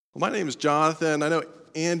Well, my name is Jonathan. I know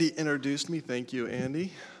Andy introduced me. Thank you,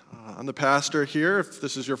 Andy. I'm the pastor here. If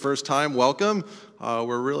this is your first time, welcome.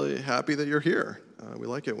 We're really happy that you're here. We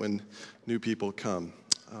like it when new people come.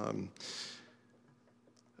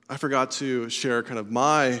 I forgot to share kind of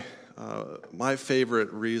my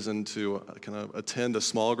favorite reason to kind of attend a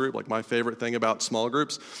small group. Like my favorite thing about small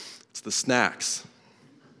groups, it's the snacks.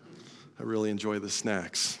 I really enjoy the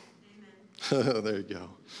snacks. There you go.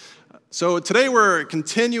 So today we're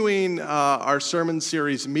continuing our sermon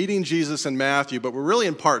series, Meeting Jesus in Matthew, but we're really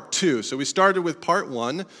in part 2. So we started with part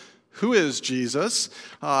 1, who is Jesus?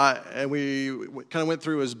 And we kind of went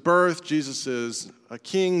through his birth. Jesus is a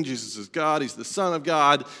king. Jesus is God. He's the Son of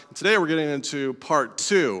God. And today we're getting into part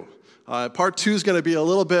 2. Part 2 is going to be a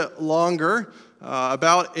little bit longer,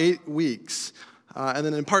 about 8 weeks. And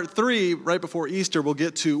then in part 3, right before Easter, we'll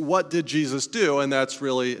get to what did Jesus do? And that's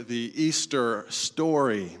really the Easter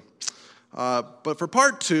story. But for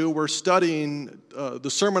part 2, we're studying the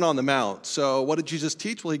Sermon on the Mount. So what did Jesus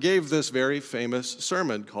teach? Well, he gave this very famous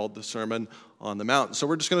sermon called the Sermon on the Mount. So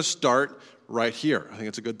we're just going to start right here. I think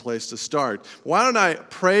it's a good place to start. Why don't I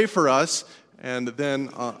pray for us, and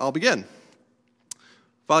then I'll begin.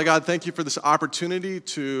 Father God, thank you for this opportunity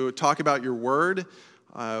to talk about your word.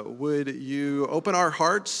 Would you open our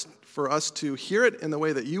hearts for us to hear it in the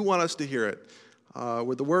way that you want us to hear it?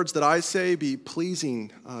 Would the words that I say be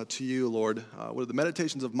pleasing to you, Lord? Would the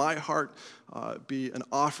meditations of my heart be an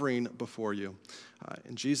offering before you?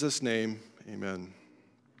 In Jesus' name, amen.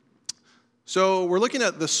 So we're looking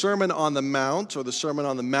at the Sermon on the Mount, or the Sermon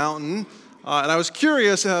on the Mountain. And I was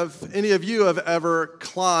curious if any of you have ever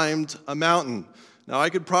climbed a mountain. Now, I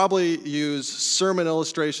could probably use sermon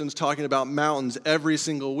illustrations talking about mountains every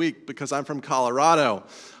single week because I'm from Colorado.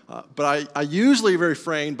 But I usually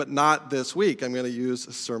refrain, but not this week. I'm going to use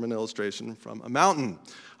a sermon illustration from a mountain.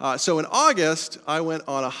 So in August, I went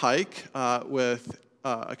on a hike with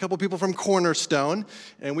a couple people from Cornerstone,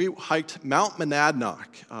 and we hiked Mount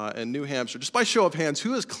Monadnock in New Hampshire. Just by show of hands,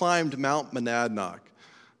 who has climbed Mount Monadnock?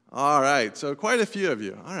 All right, so quite a few of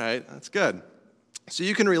you. All right, that's good. So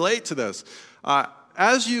you can relate to this.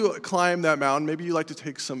 As you climb that mountain, maybe you like to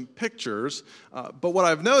take some pictures, but what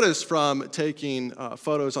I've noticed from taking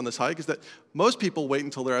photos on this hike is that most people wait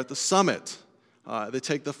until they're at the summit. They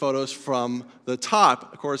take the photos from the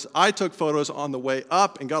top. Of course, I took photos on the way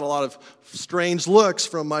up and got a lot of strange looks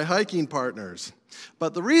from my hiking partners.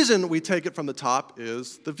 But the reason we take it from the top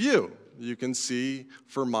is the view. You can see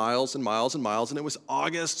for miles and miles and miles, and it was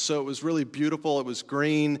August, so it was really beautiful. It was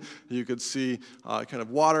green. You could see kind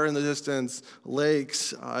of water in the distance,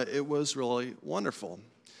 lakes. It was really wonderful.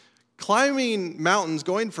 Climbing mountains,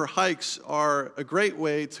 going for hikes, are a great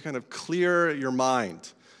way to kind of clear your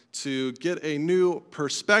mind, to get a new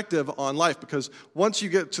perspective on life, because once you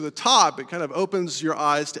get to the top, it kind of opens your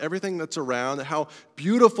eyes to everything that's around, how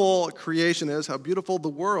beautiful creation is, how beautiful the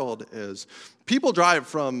world is. People drive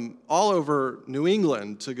from all over New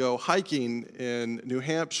England to go hiking in New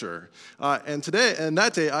Hampshire, and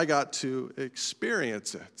that day, I got to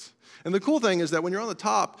experience it. And the cool thing is that when you're on the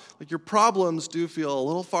top, like your problems do feel a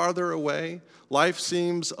little farther away. Life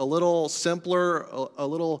seems a little simpler, a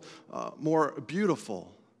little more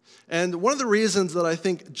beautiful. And one of the reasons that I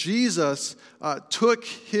think Jesus took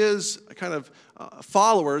his kind of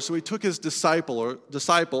followers, so he took his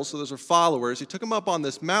disciples, so those are followers, he took them up on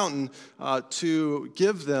this mountain to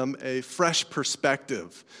give them a fresh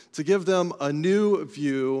perspective, to give them a new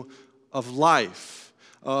view of life,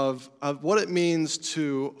 of what it means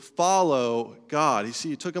to follow God. You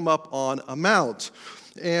see, he took them up on a mount.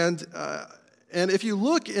 And if you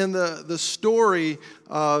look in the story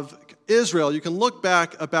of Israel, you can look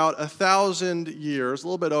back about 1,000 years, a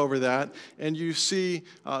little bit over that, and you see,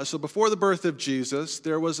 so before the birth of Jesus,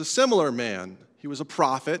 there was a similar man. He was a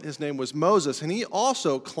prophet. His name was Moses, and he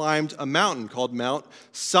also climbed a mountain called Mount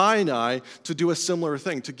Sinai to do a similar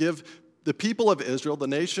thing, to give the people of Israel, the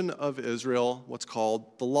nation of Israel, what's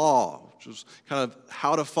called the law, which is kind of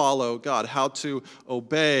how to follow God, how to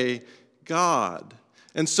obey God.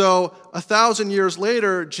 And so 1,000 years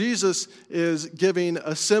later, Jesus is giving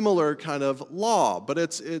a similar kind of law, but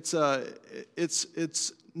it's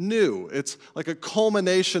new. It's like a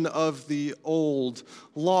culmination of the old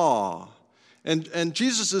law. And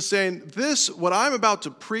Jesus is saying, what I'm about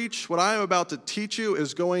to preach, what I'm about to teach you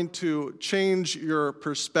is going to change your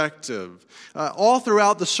perspective. All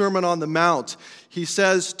throughout the Sermon on the Mount, he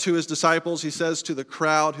says to his disciples, he says to the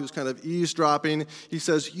crowd who's kind of eavesdropping, he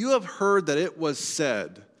says, you have heard that it was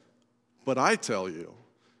said, but I tell you.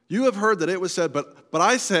 You have heard that it was said, but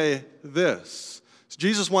I say this. So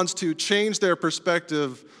Jesus wants to change their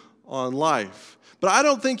perspective on life. But I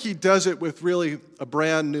don't think he does it with really a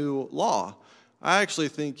brand new law. I actually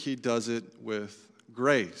think he does it with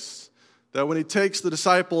grace. That when he takes the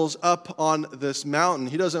disciples up on this mountain,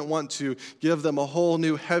 he doesn't want to give them a whole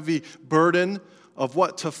new heavy burden of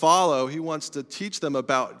what to follow. He wants to teach them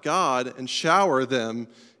about God and shower them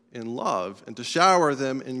in love and to shower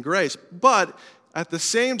them in grace. But at the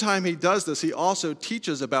same time he does this, he also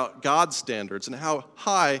teaches about God's standards and how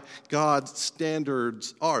high God's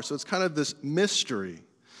standards are. So it's kind of this mystery.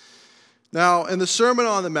 Now, in the Sermon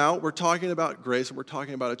on the Mount, we're talking about grace and we're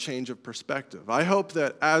talking about a change of perspective. I hope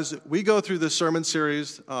that as we go through this sermon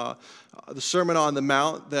series, the Sermon on the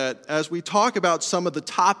Mount, that as we talk about some of the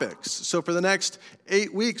topics, so for the next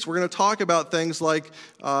 8 weeks, we're going to talk about things like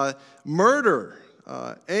murder,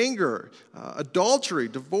 anger, adultery,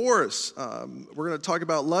 divorce. We're going to talk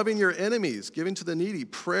about loving your enemies, giving to the needy,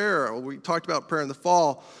 prayer. We talked about prayer in the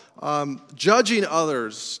fall, judging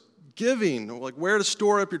others, giving, like where to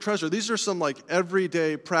store up your treasure. These are some like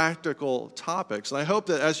everyday practical topics. And I hope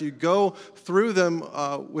that as you go through them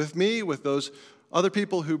with me, with those other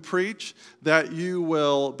people who preach, that you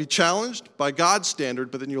will be challenged by God's standard,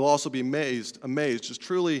 but then you'll also be amazed, just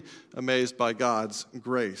truly amazed by God's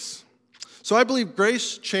grace. So I believe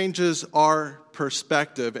grace changes our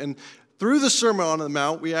perspective. And through the Sermon on the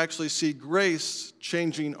Mount, we actually see grace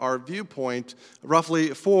changing our viewpoint roughly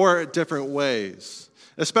 4 different ways,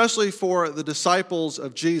 especially for the disciples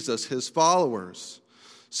of Jesus, his followers.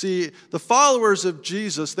 See, the followers of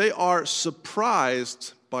Jesus, they are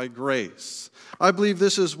surprised by grace. I believe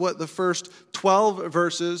this is what the first 12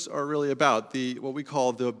 verses are really about, what we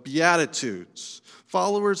call the Beatitudes.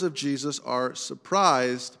 Followers of Jesus are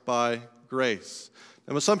surprised by grace.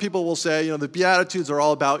 And some people will say, the Beatitudes are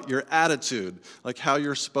all about your attitude, like how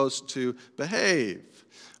you're supposed to behave.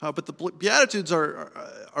 But the Beatitudes are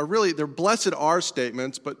really, they're blessed are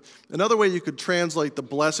statements, but another way you could translate the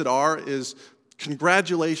blessed are is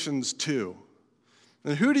congratulations to.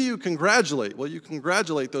 And who do you congratulate? Well, you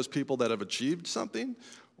congratulate those people that have achieved something,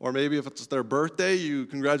 or maybe if it's their birthday, you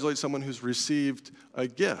congratulate someone who's received a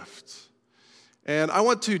gift. And I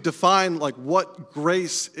want to define what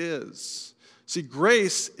grace is. See,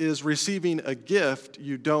 grace is receiving a gift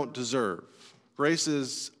you don't deserve. Grace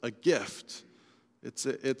is a gift.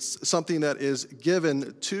 It's something that is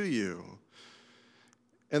given to you.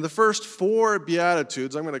 And the first 4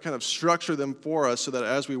 Beatitudes, I'm going to kind of structure them for us so that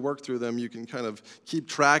as we work through them, you can kind of keep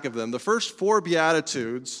track of them. The first 4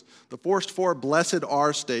 Beatitudes, the first 4 blessed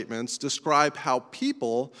are statements, describe how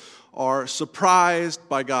people are surprised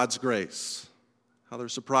by God's grace, how they're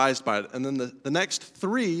surprised by it. And then the next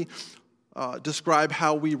 3 describe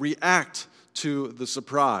how we react to the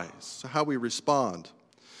surprise, so how we respond.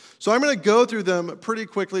 So I'm going to go through them pretty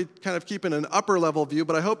quickly, kind of keeping an upper level view,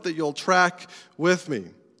 but I hope that you'll track with me.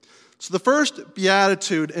 So the first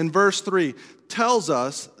beatitude in verse 3 tells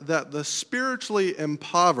us that the spiritually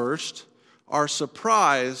impoverished are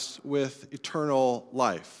surprised with eternal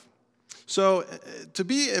life. So to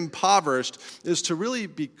be impoverished is to really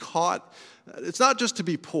be caught, it's not just to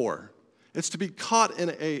be poor. It's to be caught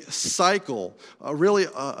in a cycle, really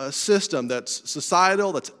a system that's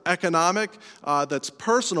societal, that's economic, that's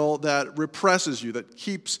personal, that represses you, that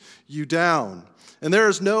keeps you down. And there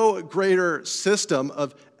is no greater system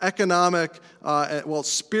of economic,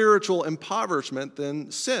 spiritual impoverishment than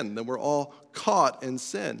sin, that we're all caught in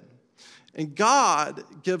sin. And God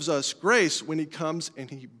gives us grace when he comes and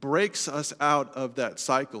he breaks us out of that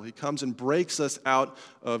cycle. He comes and breaks us out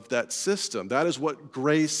of that system. That is what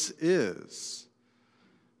grace is.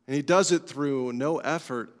 And he does it through no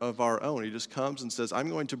effort of our own. He just comes and says, I'm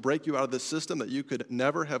going to break you out of this system that you could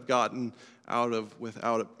never have gotten out of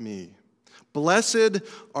without me. Blessed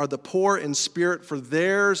are the poor in spirit, for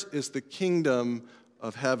theirs is the kingdom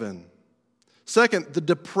of heaven. Second, the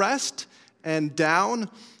depressed and down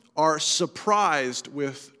are surprised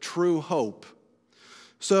with true hope.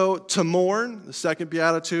 So to mourn, the second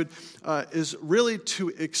beatitude, is really to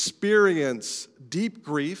experience deep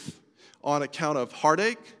grief on account of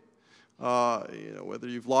heartache, whether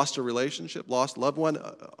you've lost a relationship, lost a loved one,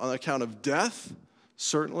 on account of death,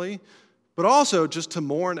 certainly, but also just to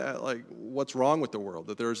mourn at what's wrong with the world,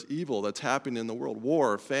 that there's evil that's happening in the world,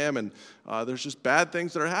 war, famine, there's just bad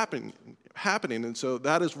things that are happening, and so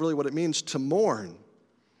that is really what it means to mourn.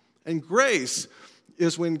 And grace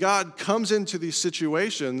is when God comes into these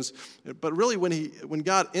situations, but really when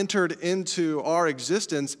God entered into our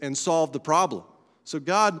existence and solved the problem. So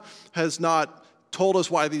God has not told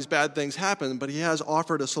us why these bad things happen, but he has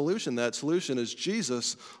offered a solution. That solution is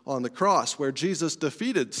Jesus on the cross, where Jesus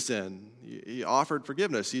defeated sin. He offered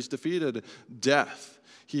forgiveness. He's defeated death.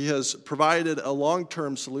 He has provided a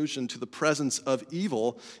long-term solution to the presence of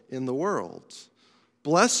evil in the world.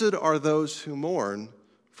 Blessed are those who mourn,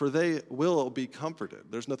 for they will be comforted.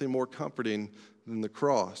 There's nothing more comforting than the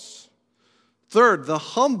cross. Third, the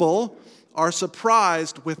humble are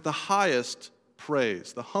surprised with the highest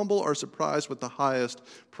praise. The humble are surprised with the highest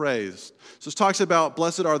praise. So it talks about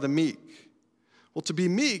blessed are the meek. Well, to be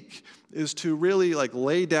meek is to really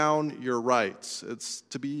lay down your rights. It's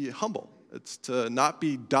to be humble. It's to not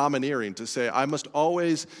be domineering, to say, I must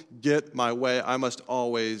always get my way, I must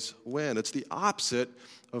always win. It's the opposite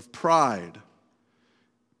of pride.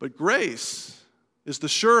 But grace is the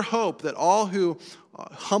sure hope that all who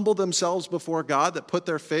humble themselves before God, that put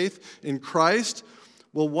their faith in Christ,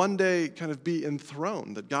 will one day kind of be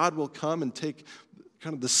enthroned, that God will come and take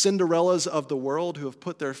kind of the Cinderellas of the world who have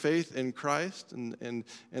put their faith in Christ and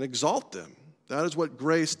exalt them. That is what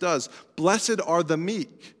grace does. Blessed are the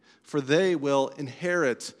meek, for they will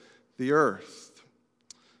inherit the earth.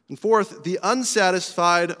 And fourth, the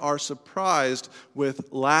unsatisfied are surprised with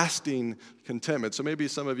lasting contentment. So maybe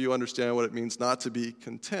some of you understand what it means not to be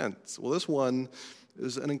content. Well, this one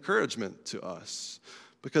is an encouragement to us.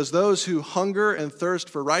 Because those who hunger and thirst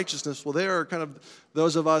for righteousness, well, they are kind of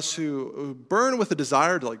those of us who burn with a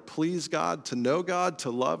desire to please God, to know God,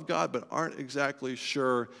 to love God, but aren't exactly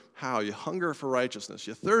sure how. You hunger for righteousness,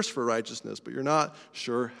 you thirst for righteousness, but you're not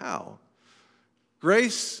sure how.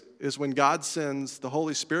 Grace is when God sends the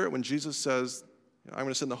Holy Spirit, when Jesus says, I'm going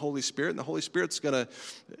to send the Holy Spirit, and the Holy Spirit's going to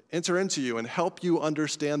enter into you and help you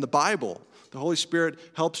understand the Bible. The Holy Spirit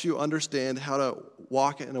helps you understand how to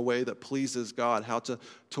walk in a way that pleases God, how to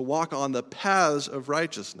walk on the paths of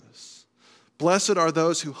righteousness. Blessed are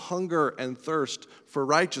those who hunger and thirst for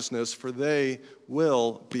righteousness, for they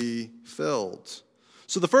will be filled.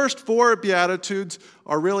 So the first four Beatitudes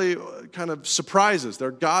are really kind of surprises.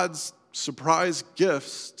 They're God's surprise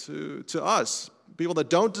gifts to us, people that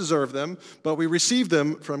don't deserve them, but we receive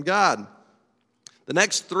them from God. The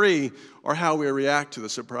next three are how we react to the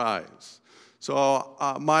surprise. So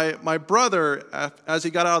my brother, as he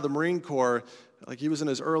got out of the Marine Corps, he was in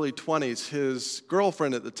his early 20s, his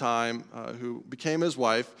girlfriend at the time, who became his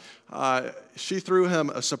wife, she threw him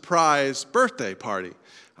a surprise birthday party.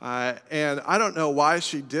 And I don't know why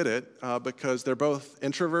she did it, because they're both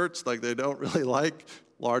introverts, they don't really like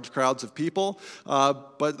large crowds of people,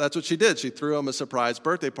 but that's what she did. She threw him a surprise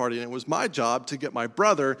birthday party, and it was my job to get my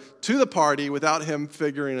brother to the party without him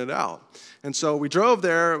figuring it out. And so we drove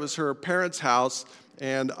there. It was her parents' house,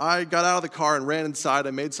 and I got out of the car and ran inside.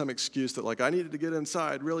 I made some excuse that I needed to get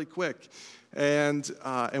inside really quick. And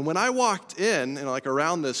when I walked in and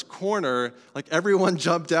around this corner, everyone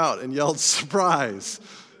jumped out and yelled surprise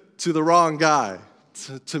to the wrong guy,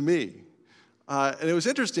 to me. And it was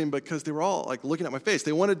interesting because they were all looking at my face.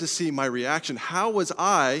 They wanted to see my reaction. How was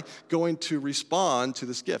I going to respond to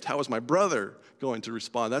this gift? How was my brother going to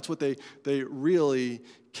respond? That's what they really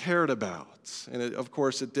cared about. And of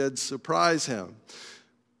course, it did surprise him.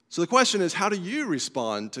 So the question is, how do you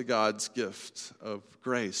respond to God's gift of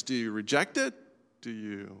grace? Do you reject it? Do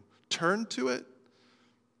you turn to it?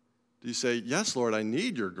 Do you say, yes, Lord, I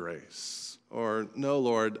need your grace? Or, no,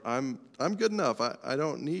 Lord, I'm good enough. I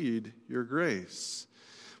don't need your grace.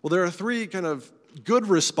 Well, there are three kind of good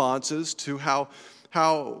responses to how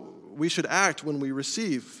we should act when we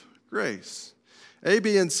receive grace. A,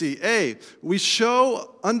 B, and C. A, we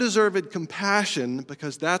show undeserved compassion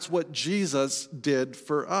because that's what Jesus did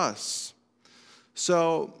for us.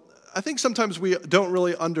 So I think sometimes we don't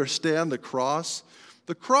really understand the cross.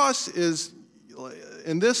 The cross is,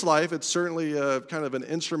 in this life, it's certainly kind of an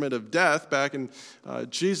instrument of death. Back in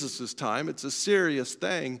Jesus' time, it's a serious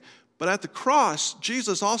thing. But at the cross,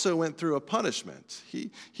 Jesus also went through a punishment.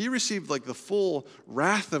 He received the full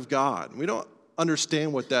wrath of God. We don't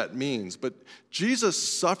understand what that means, but Jesus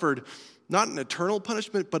suffered not an eternal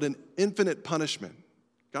punishment, but an infinite punishment.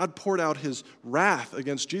 God poured out his wrath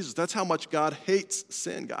against Jesus. That's how much God hates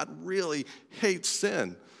sin. God really hates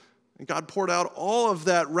sin. And God poured out all of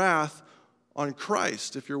that wrath on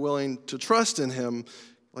Christ. If you're willing to trust in him,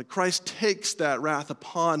 Christ takes that wrath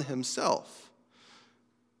upon himself.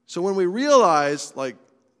 So when we realize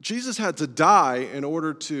Jesus had to die in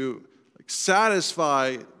order to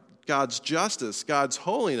satisfy God's justice, God's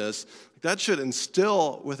holiness, that should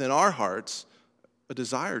instill within our hearts a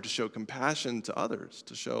desire to show compassion to others,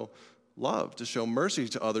 to show love, to show mercy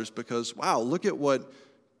to others, because, wow, look at what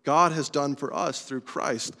God has done for us through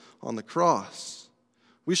Christ on the cross.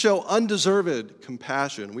 We show undeserved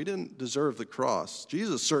compassion. We didn't deserve the cross.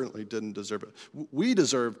 Jesus certainly didn't deserve it. We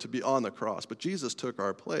deserve to be on the cross, but Jesus took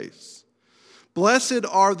our place. Blessed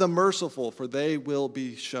are the merciful, for they will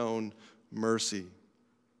be shown mercy.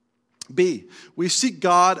 B, we seek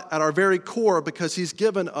God at our very core because he's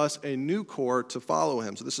given us a new core to follow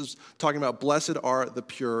him. So this is talking about blessed are the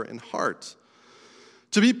pure in heart.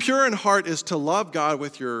 To be pure in heart is to love God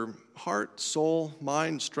with your heart, soul,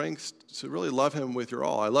 mind, strength, to really love him with your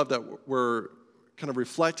all. I love that we're kind of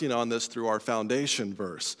reflecting on this through our foundation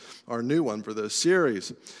verse, our new one for this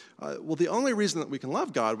series. Well, the only reason that we can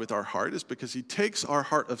love God with our heart is because he takes our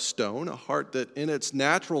heart of stone, a heart that in its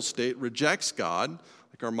natural state rejects God,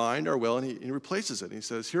 like our mind, our will, and he replaces it. And he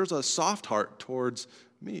says, here's a soft heart towards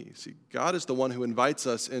me. See, God is the one who invites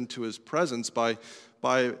us into his presence by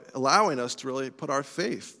allowing us to really put our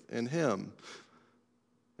faith in him.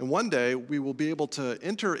 And one day, we will be able to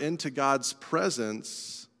enter into God's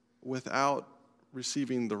presence without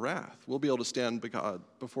receiving the wrath. We'll be able to stand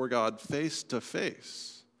before God face to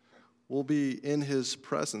face. We'll be in his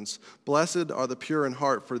presence. Blessed are the pure in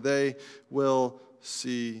heart, for they will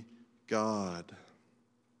see God.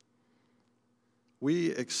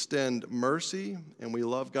 We extend mercy and we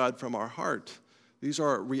love God from our heart. These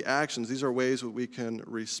are reactions. These are ways that we can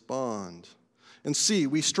respond. And C,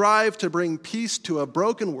 we strive to bring peace to a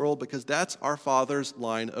broken world because that's our Father's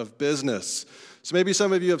line of business. So maybe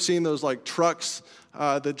some of you have seen those like trucks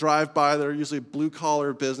that drive by. They're usually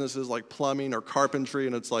blue-collar businesses like plumbing or carpentry,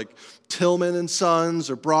 and it's like Tillman and Sons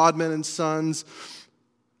or Broadman and Sons.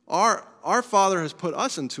 Our Father has put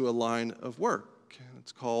us into a line of work.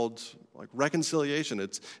 It's called like reconciliation.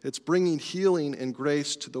 It's bringing healing and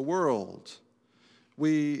grace to the world.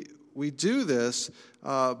 We do this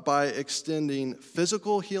by extending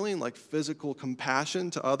physical healing, like physical compassion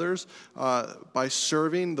to others, by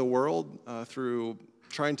serving the world through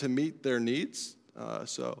trying to meet their needs.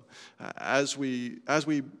 So as we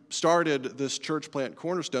started this church plant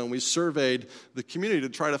Cornerstone, we surveyed the community to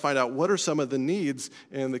try to find out what are some of the needs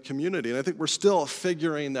in the community. And I think we're still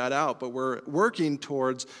figuring that out, but we're working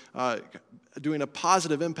towards doing a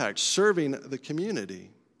positive impact, serving the community.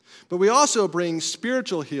 But we also bring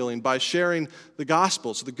spiritual healing by sharing the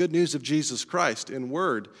gospel, so the good news of Jesus Christ in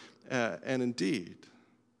word and in deed.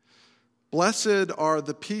 Blessed are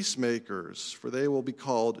the peacemakers, for they will be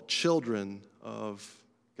called children of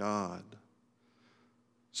God.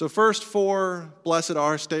 So first four blessed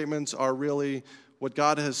are statements are really what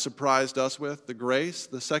God has surprised us with, the grace.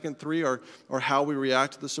 The second three are how we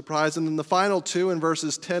react to the surprise. And then the final two in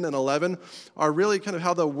verses 10 and 11 are really kind of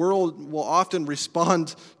how the world will often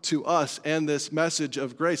respond to us and this message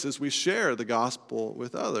of grace as we share the gospel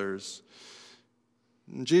with others.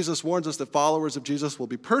 And Jesus warns us that followers of Jesus will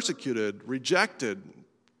be persecuted, rejected,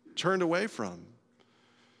 turned away from.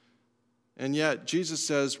 And yet Jesus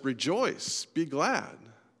says, rejoice, be glad,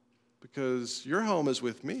 because your home is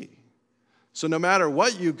with me. So no matter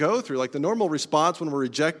what you go through, like the normal response when we're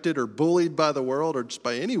rejected or bullied by the world or just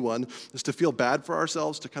by anyone is to feel bad for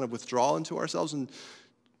ourselves, to kind of withdraw into ourselves. And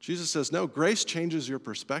Jesus says, no, grace changes your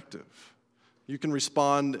perspective. You can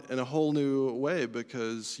respond in a whole new way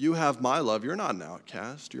because you have my love. You're not an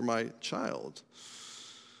outcast. You're my child.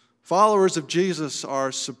 Followers of Jesus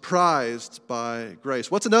are surprised by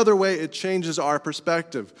grace. What's another way it changes our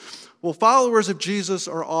perspective? Well, followers of Jesus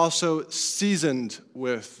are also seasoned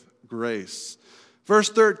with grace. Verse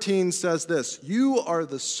 13 says this, you are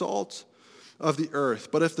the salt of the earth,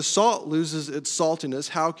 but if the salt loses its saltiness,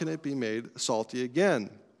 how can it be made salty again?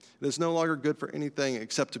 It is no longer good for anything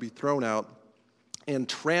except to be thrown out and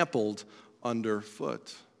trampled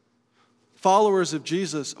underfoot. Followers of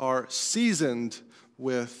Jesus are seasoned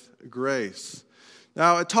with grace.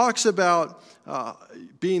 Now, it talks about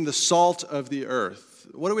being the salt of the earth.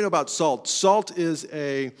 What do we know about salt? Salt is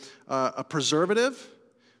a preservative,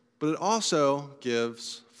 but it also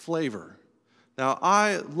gives flavor. Now,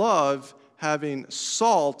 I love having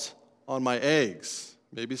salt on my eggs.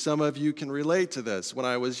 Maybe some of you can relate to this. When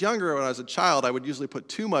I was younger, when I was a child, I would usually put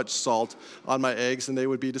too much salt on my eggs and they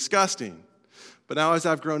would be disgusting. But now as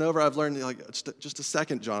I've grown over, I've learned, just a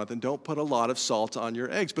second, Jonathan, don't put a lot of salt on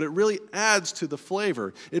your eggs. But it really adds to the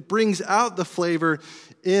flavor. It brings out the flavor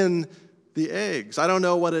in the eggs. I don't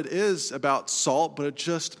know what it is about salt, but it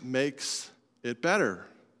just makes it better.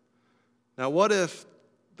 Now, what if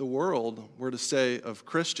the world were to say of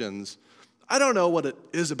Christians, I don't know what it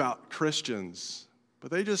is about Christians, but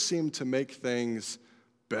they just seem to make things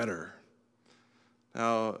better.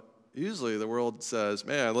 Now, usually the world says,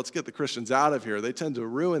 man, let's get the Christians out of here. They tend to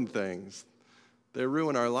ruin things. They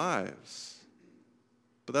ruin our lives.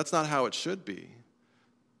 But that's not how it should be.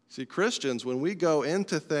 See, Christians, when we go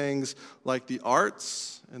into things like the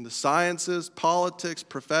arts and the sciences, politics,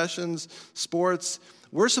 professions, sports,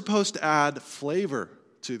 we're supposed to add flavor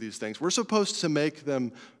to these things. We're supposed to make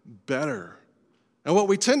them better. And what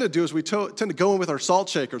we tend to do is we tend to go in with our salt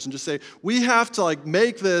shakers and just say, we have to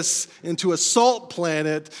make this into a salt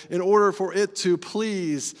planet in order for it to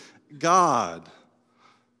please God.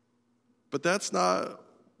 But that's not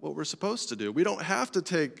what we're supposed to do. We don't have to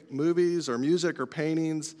take movies or music or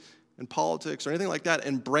paintings and politics or anything like that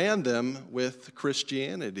and brand them with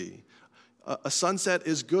Christianity. A sunset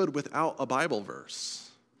is good without a Bible verse.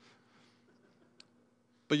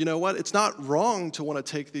 But you know what? It's not wrong to want to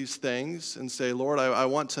take these things and say, Lord, I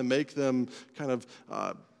want to make them kind of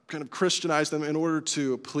Christianize them in order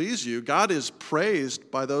to please you. God is praised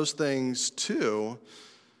by those things too.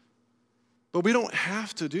 But we don't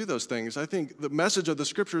have to do those things. I think the message of the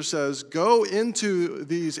Scripture says, go into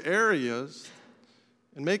these areas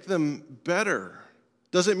and make them better.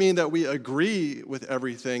 Doesn't mean that we agree with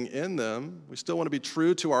everything in them. We still want to be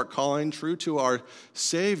true to our calling, true to our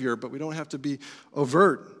Savior, but we don't have to be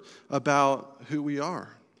overt about who we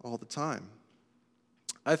are all the time.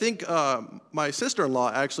 I think my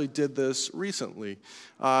sister-in-law actually did this recently.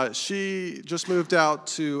 She just moved out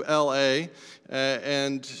to L.A.,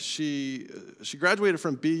 and she graduated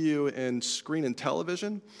from BU in screen and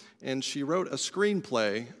television, and she wrote a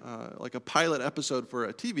screenplay, like a pilot episode for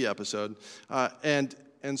a TV episode, and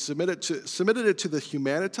submitted it to the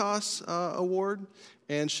Humanitas Award,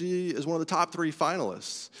 and she is one of the top 3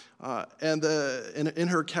 finalists in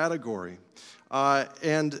her category.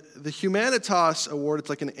 And the Humanitas Award, it's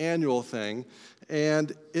like an annual thing,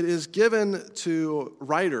 and it is given to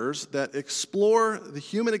writers that explore the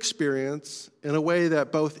human experience in a way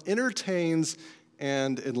that both entertains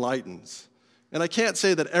and enlightens. And I can't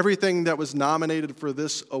say that everything that was nominated for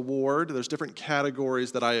this award, there's different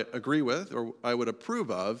categories that I agree with or I would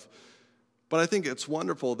approve of, but I think it's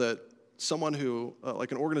wonderful that someone who,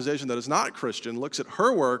 like an organization that is not Christian, looks at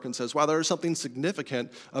her work and says, wow, there is something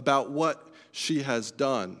significant about what she has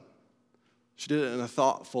done. She did it in a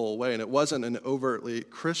thoughtful way, and it wasn't an overtly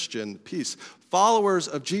Christian piece. Followers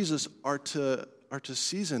of Jesus are to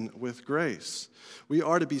season with grace. We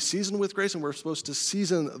are to be seasoned with grace, and we're supposed to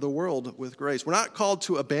season the world with grace. We're not called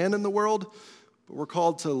to abandon the world, but we're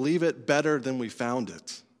called to leave it better than we found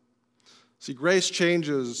it. See, grace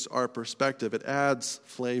changes our perspective. It adds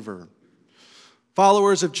flavor.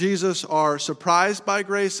 Followers of Jesus are surprised by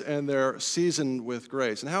grace, and they're seasoned with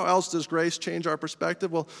grace. And how else does grace change our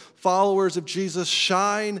perspective? Well, followers of Jesus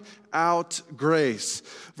shine out grace.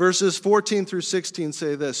 Verses 14 through 16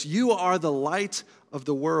 say this: "You are the light of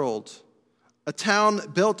the world. A town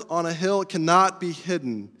built on a hill cannot be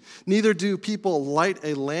hidden. Neither do people light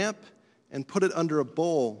a lamp and put it under a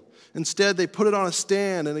bowl. Instead, they put it on a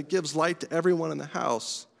stand, and it gives light to everyone in the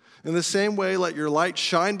house. In the same way, let your light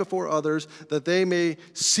shine before others, that they may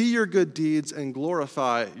see your good deeds and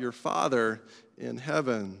glorify your Father in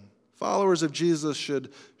heaven." Followers of Jesus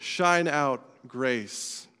should shine out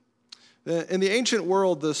grace. In the ancient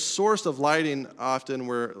world, the source of lighting often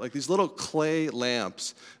were like these little clay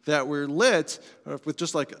lamps that were lit with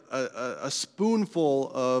just like a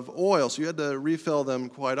spoonful of oil, so you had to refill them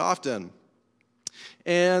quite often.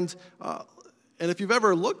 And if you've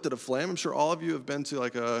ever looked at a flame, I'm sure all of you have been to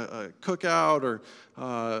like a cookout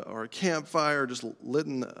or a campfire, just lit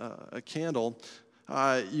a candle.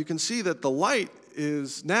 You can see that the light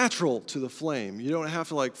is natural to the flame. You don't have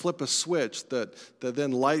to like flip a switch that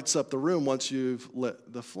then lights up the room once you've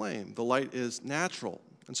lit the flame. The light is natural.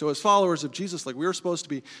 And so as followers of Jesus, like we're supposed to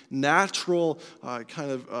be natural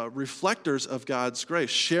reflectors of God's grace,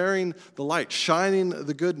 sharing the light, shining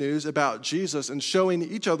the good news about Jesus, and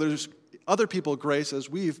showing other people grace as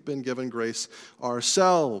we've been given grace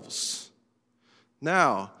ourselves.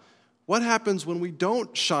 Now, what happens when we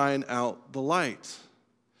don't shine out the light?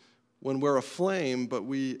 When we're a flame, but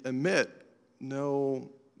we emit no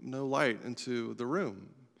light into the room.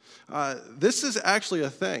 This is actually a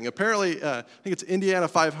thing. Apparently, I think it's Indiana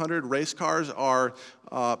 500 race cars are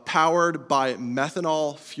powered by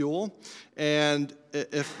methanol fuel, and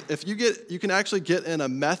if you can actually get in a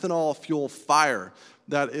methanol fuel fire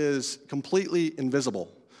that is completely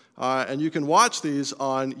invisible. And you can watch these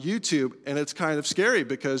on YouTube, and it's kind of scary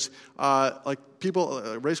because a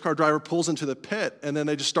race car driver pulls into the pit, and then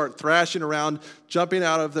they just start thrashing around, jumping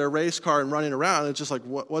out of their race car and running around. And it's just like,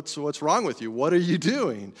 what's wrong with you? What are you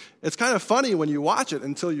doing? It's kind of funny when you watch it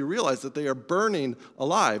until you realize that they are burning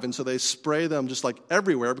alive. And so they spray them just like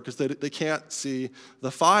everywhere because they can't see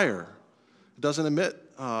the fire. It doesn't emit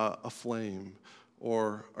a flame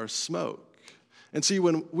or smoke. And see,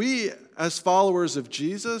 when we, as followers of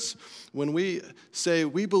Jesus, when we say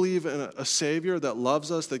we believe in a Savior that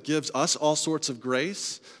loves us, that gives us all sorts of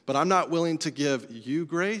grace, but I'm not willing to give you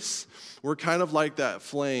grace, we're kind of like that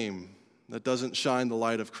flame that doesn't shine the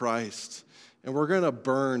light of Christ and we're going to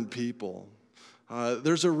burn people.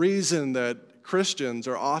 There's a reason that Christians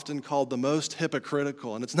are often called the most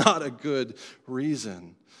hypocritical, and it's not a good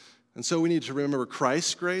reason. And so we need to remember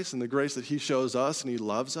Christ's grace and the grace that he shows us, and he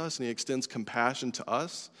loves us, and he extends compassion to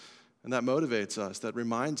us. And that motivates us, that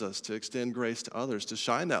reminds us to extend grace to others, to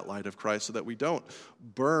shine that light of Christ so that we don't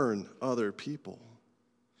burn other people.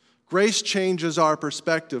 Grace changes our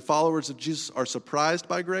perspective. Followers of Jesus are surprised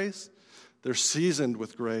by grace, they're seasoned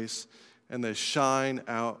with grace, and they shine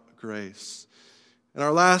out grace. And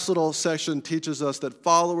our last little section teaches us that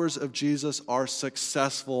followers of Jesus are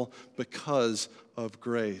successful because of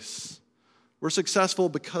grace. We're successful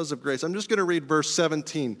because of grace. I'm just going to read verse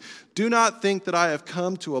 17. Do not think that I have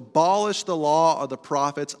come to abolish the law or the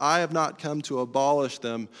prophets. I have not come to abolish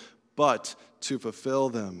them, but to fulfill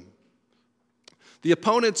them. The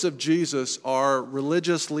opponents of Jesus are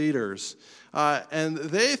religious leaders, and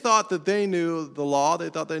they thought that they knew the law. They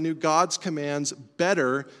thought they knew God's commands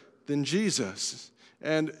better than Jesus.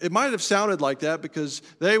 And it might have sounded like that because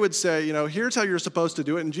they would say, here's how you're supposed to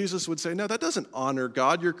do it. And Jesus would say, no, that doesn't honor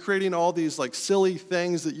God. You're creating all these silly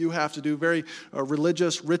things that you have to do, very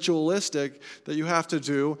religious, ritualistic, that you have to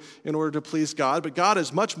do in order to please God. But God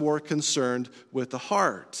is much more concerned with the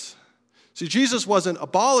heart. See, Jesus wasn't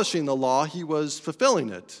abolishing the law. He was fulfilling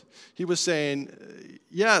it. He was saying,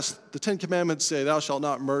 yes, the Ten Commandments say, thou shalt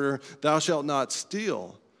not murder, thou shalt not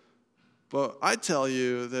steal. But I tell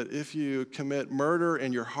you that if you commit murder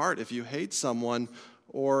in your heart, if you hate someone,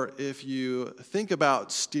 or if you think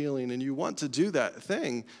about stealing and you want to do that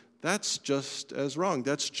thing, that's just as wrong.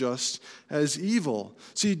 That's just as evil.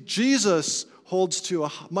 See, Jesus holds to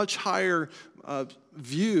a much higher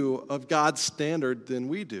view of God's standard than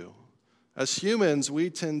we do. As humans, we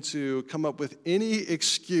tend to come up with any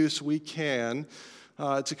excuse we can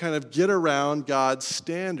to kind of get around God's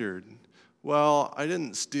standard. Well, I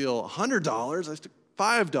didn't steal $100, I took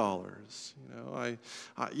 $5.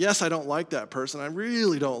 Yes, I don't like that person. I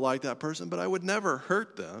really don't like that person, but I would never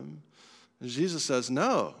hurt them. And Jesus says,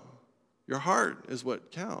 no, your heart is what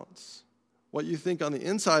counts. What you think on the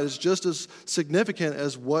inside is just as significant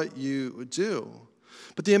as what you do.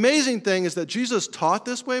 But the amazing thing is that Jesus taught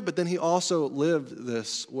this way, but then he also lived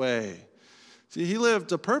this way. See, he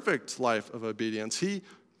lived a perfect life of obedience. He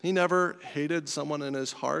never hated someone in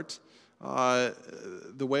his heart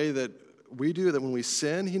the way that we do, that when we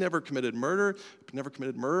sin, he never committed murder,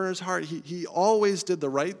 in his heart. He always did the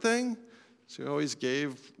right thing. So he always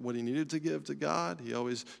gave what he needed to give to God. He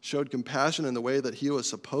always showed compassion in the way that he was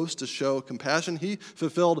supposed to show compassion. He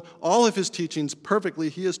fulfilled all of his teachings perfectly.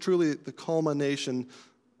 He is truly the culmination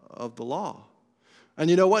of the law. And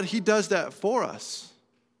you know what? He does that for us.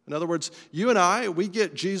 In other words, you and I, we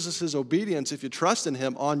get Jesus' obedience, if you trust in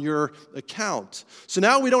him, on your account. So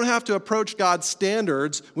now we don't have to approach God's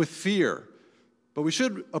standards with fear, but we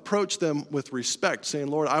should approach them with respect, saying,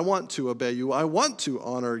 Lord, I want to obey you. I want to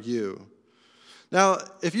honor you. Now,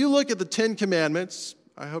 if you look at the Ten Commandments,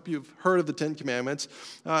 I hope you've heard of the Ten Commandments,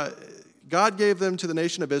 God gave them to the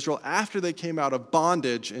nation of Israel after they came out of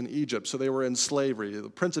bondage in Egypt. So they were in slavery. The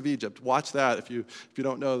Prince of Egypt, watch that if you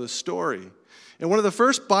don't know the story. And one of the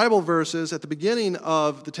first Bible verses at the beginning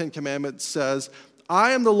of the Ten Commandments says,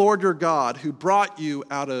 I am the Lord your God who brought you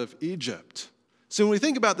out of Egypt. So when we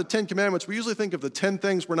think about the Ten Commandments, we usually think of the 10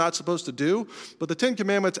 things we're not supposed to do, but the Ten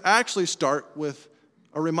Commandments actually start with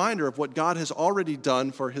a reminder of what God has already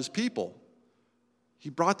done for his people. He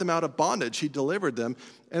brought them out of bondage. He delivered them.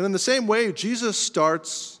 And in the same way, Jesus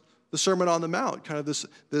starts the Sermon on the Mount, kind of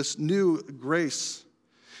this new grace.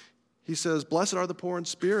 He says, blessed are the poor in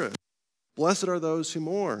spirit. Blessed are those who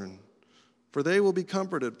mourn, for they will be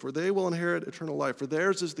comforted, for they will inherit eternal life, for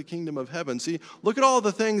theirs is the kingdom of heaven. See, look at all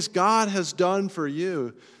the things God has done for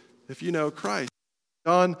you if you know Christ.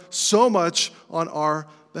 He's done so much on our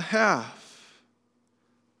behalf.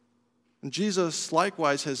 And Jesus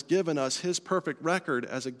likewise has given us his perfect record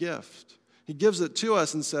as a gift. He gives it to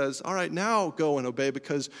us and says, all right, now go and obey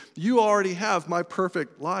because you already have my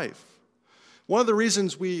perfect life. One of the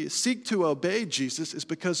reasons we seek to obey Jesus is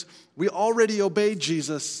because we already obeyed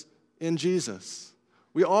Jesus in Jesus.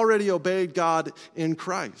 We already obeyed God in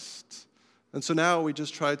Christ. And so now we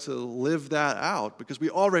just try to live that out because we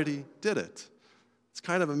already did it. It's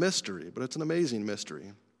kind of a mystery, but it's an amazing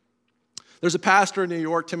mystery. There's a pastor in New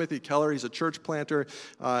York, Timothy Keller. He's a church planter,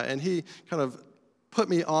 and he kind of put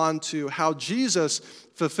me on to how Jesus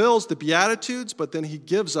fulfills the Beatitudes, but then he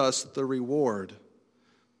gives us the reward.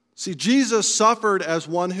 See, Jesus suffered as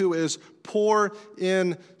one who is poor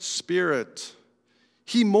in spirit.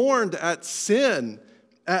 He mourned at sin,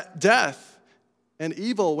 at death, and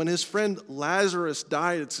evil. When his friend Lazarus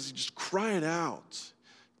died, it says he just cried out.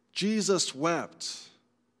 Jesus wept.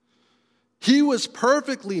 He was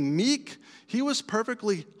perfectly meek. He was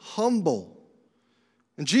perfectly humble.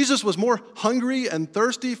 And Jesus was more hungry and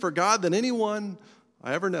thirsty for God than anyone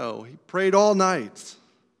I ever know. He prayed all night.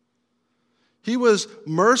 He was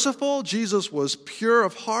merciful. Jesus was pure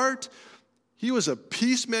of heart. He was a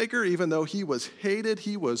peacemaker, even though he was hated.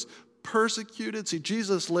 He was persecuted. See,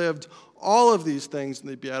 Jesus lived all of these things in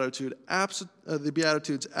the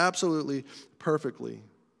Beatitudes absolutely perfectly.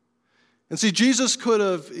 And see, Jesus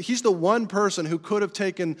he's the one person who could have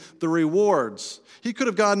taken the rewards. He could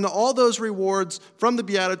have gotten all those rewards from the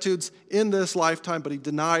Beatitudes in this lifetime, but he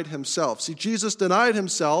denied himself. See, Jesus denied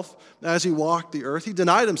himself as he walked the earth. He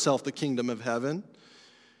denied himself the kingdom of heaven.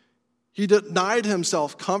 He denied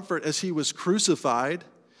himself comfort as he was crucified.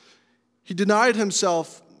 He denied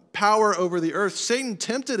himself power over the earth. Satan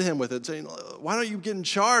tempted him with it, saying, why don't you get in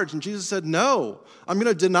charge? And Jesus said, no, I'm going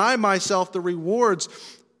to deny myself the rewards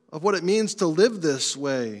of what it means to live this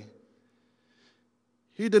way.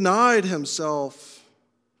 He denied himself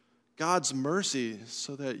God's mercy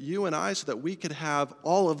so that we could have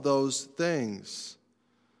all of those things.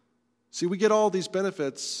 See, we get all these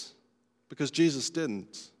benefits because Jesus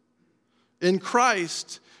didn't. In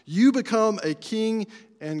Christ, you become a king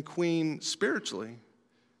and queen spiritually.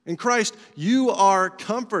 In Christ, you are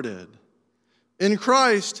comforted. In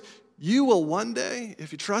Christ, you will one day,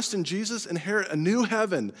 if you trust in Jesus, inherit a new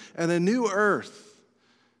heaven and a new earth.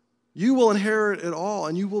 You will inherit it all,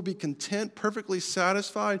 and you will be content, perfectly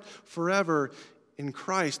satisfied forever in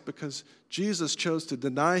Christ because Jesus chose to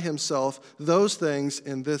deny himself those things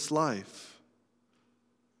in this life.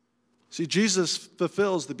 See, Jesus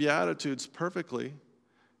fulfills the Beatitudes perfectly,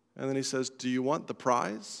 and then he says, do you want the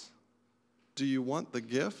prize? Do you want the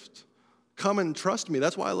gift? Come and trust me.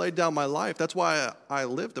 That's why I laid down my life. That's why I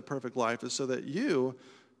lived a perfect life, is so that you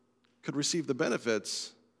could receive the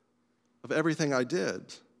benefits of everything I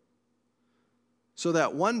did. So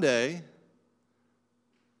that one day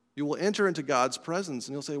you will enter into God's presence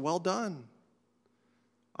and you'll say, well done.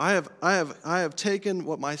 I have taken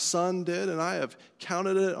what my son did and I have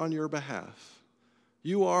counted it on your behalf.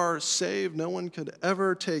 You are saved. No one could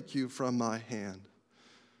ever take you from my hand.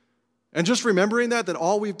 And just remembering that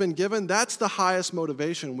all we've been given, that's the highest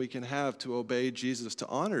motivation we can have to obey Jesus, to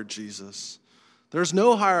honor Jesus. There's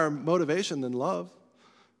no higher motivation than love,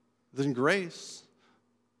 than grace,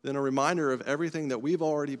 than a reminder of everything that we've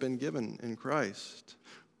already been given in Christ.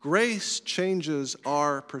 Grace changes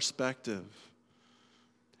our perspective.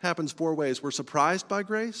 It happens 4 ways. We're surprised by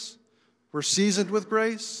grace, we're seasoned with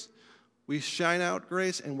grace, we shine out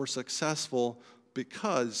grace, and we're successful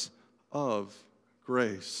because of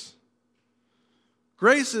grace.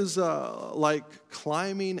 Grace is like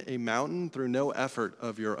climbing a mountain through no effort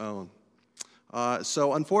of your own.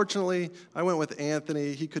 So unfortunately, I went with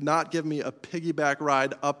Anthony. He could not give me a piggyback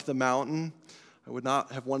ride up the mountain. I would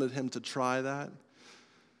not have wanted him to try that.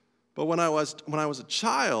 But when I was a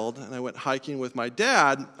child and I went hiking with my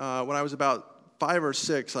dad, when I was about 5 or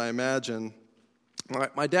 6, I imagine,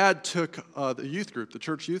 my dad took the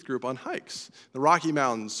church youth group, on hikes, the Rocky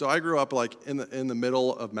Mountains. So I grew up like in the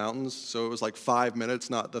middle of mountains, so it was like 5 minutes,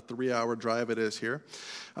 not the 3-hour drive it is here.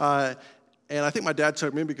 And I think my dad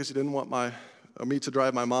took me because he didn't want me to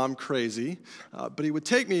drive my mom crazy. But he would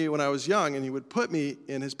take me when I was young, and he would put me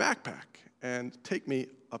in his backpack and take me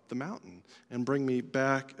up the mountain and bring me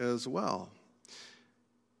back as well.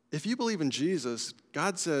 If you believe in Jesus,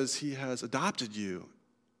 God says he has adopted you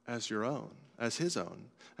as your own, as his own.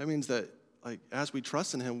 That means that, as we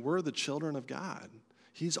trust in him, we're the children of God.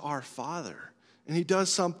 He's our Father, and he does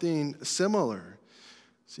something similar.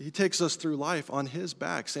 See, he takes us through life on his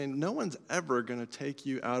back, saying, no one's ever going to take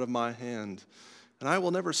you out of my hand, and I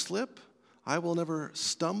will never slip. I will never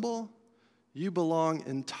stumble. You belong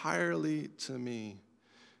entirely to me.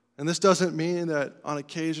 And this doesn't mean that on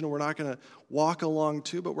occasion we're not going to walk along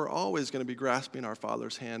too, but we're always going to be grasping our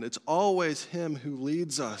Father's hand. It's always him who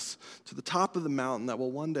leads us to the top of the mountain that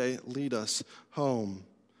will one day lead us home.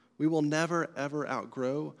 We will never, ever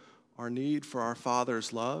outgrow our need for our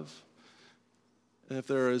Father's love. And if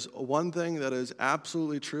there is one thing that is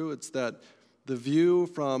absolutely true, it's that the view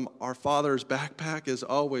from our Father's backpack is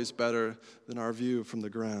always better than our view from the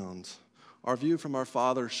ground. Our view from our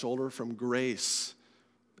Father's shoulder, from grace,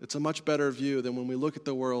 it's a much better view than when we look at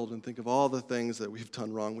the world and think of all the things that we've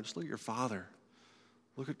done wrong. We just look at your Father.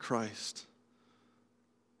 Look at Christ.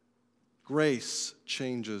 Grace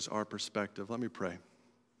changes our perspective. Let me pray.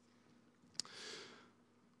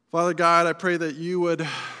 Father God, I pray that you would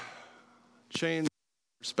change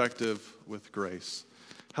our perspective with grace.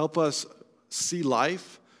 Help us see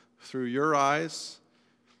life through your eyes.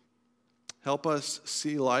 Help us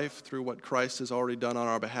see life through what Christ has already done on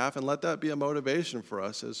our behalf, and let that be a motivation for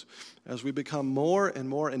us as we become more and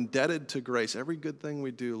more indebted to grace. Every good thing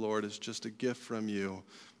we do, Lord, is just a gift from you.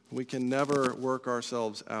 We can never work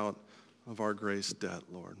ourselves out of our grace debt,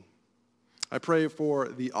 Lord. I pray for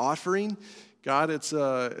the offering. God, it's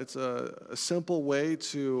a simple way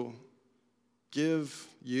to give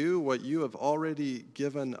you what you have already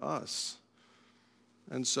given us.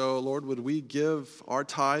 And so, Lord, would we give our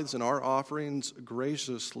tithes and our offerings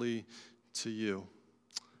graciously to you?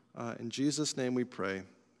 In Jesus' name we pray,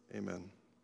 amen.